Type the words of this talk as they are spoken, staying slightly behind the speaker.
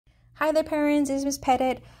Hi there parents, this is Ms.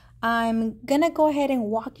 Pettit. I'm gonna go ahead and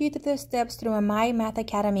walk you through the steps through My Math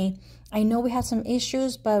Academy. I know we had some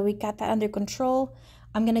issues, but we got that under control.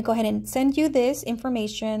 I'm gonna go ahead and send you this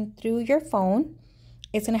information through your phone.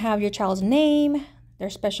 It's gonna have your child's name, their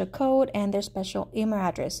special code, and their special email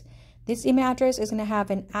address. This email address is gonna have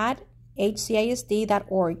an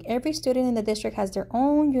 @hcisd.org. Every student in the district has their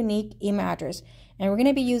own unique email address, and we're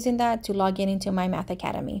gonna be using that to log in into My Math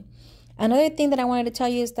Academy. Another thing that I wanted to tell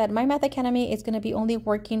you is that My Math Academy is going to be only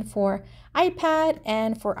working for iPad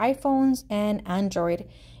and for iPhones and Android.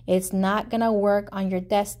 It's not going to work on your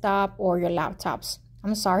desktop or your laptops.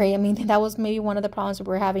 I'm sorry. I mean, that was maybe one of the problems we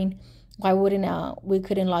were having. Why we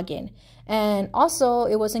couldn't log in. And also,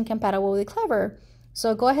 it wasn't compatible with Clever.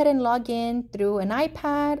 So go ahead and log in through an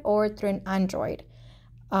iPad or through an Android.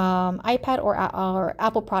 iPad or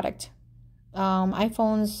Apple product.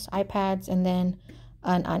 iPhones, iPads, and then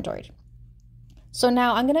an Android. So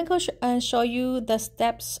now I'm going to go and show you the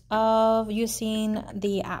steps of using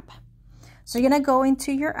the app. So you're going to go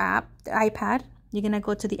into your app, the iPad. You're going to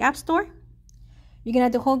go to the App Store. You're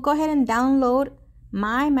going to go ahead and download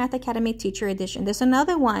My Math Academy Teacher Edition. There's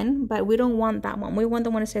another one, but we don't want that one. We want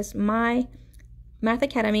the one that says My Math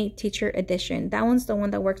Academy Teacher Edition. That one's the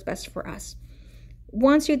one that works best for us.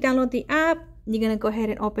 Once you download the app, you're going to go ahead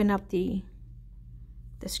and open up the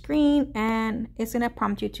screen, and it's going to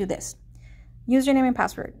prompt you to this. Username and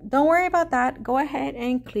password. Don't worry about that. Go ahead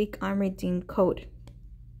and click on redeem code.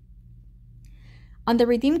 On the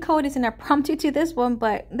redeem code, it's going to prompt you to this one,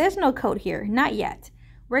 but there's no code here. Not yet.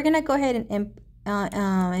 We're going to go ahead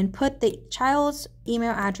and put the child's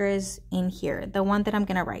email address in here. The one that I'm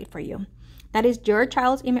going to write for you. That is your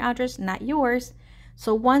child's email address, not yours.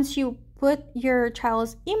 So once you put your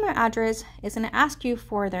child's email address, it's going to ask you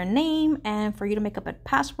for their name and for you to make up a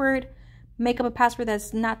password. Make up a password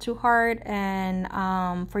that's not too hard and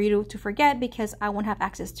for you to forget, because I won't have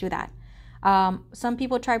access to that. Some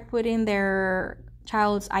people try putting their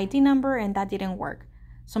child's ID number and that didn't work.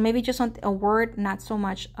 So maybe just on a word, not so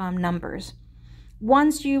much numbers.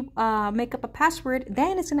 Once you make up a password,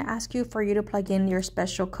 then it's going to ask you for you to plug in your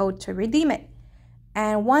special code to redeem it.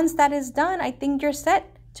 And once that is done, I think you're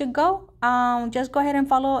set to go. Just go ahead and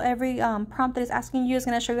follow every prompt that is asking you. It's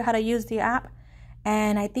going to show you how to use the app.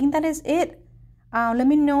 And I think that is it. Let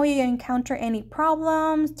me know if you encounter any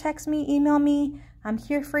problems. Text me, email me. I'm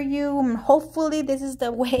here for you. And hopefully this is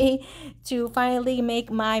the way to finally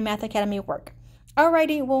make My Math Academy work.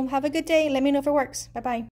 Alrighty, well, have a good day. Let me know if it works. Bye-bye.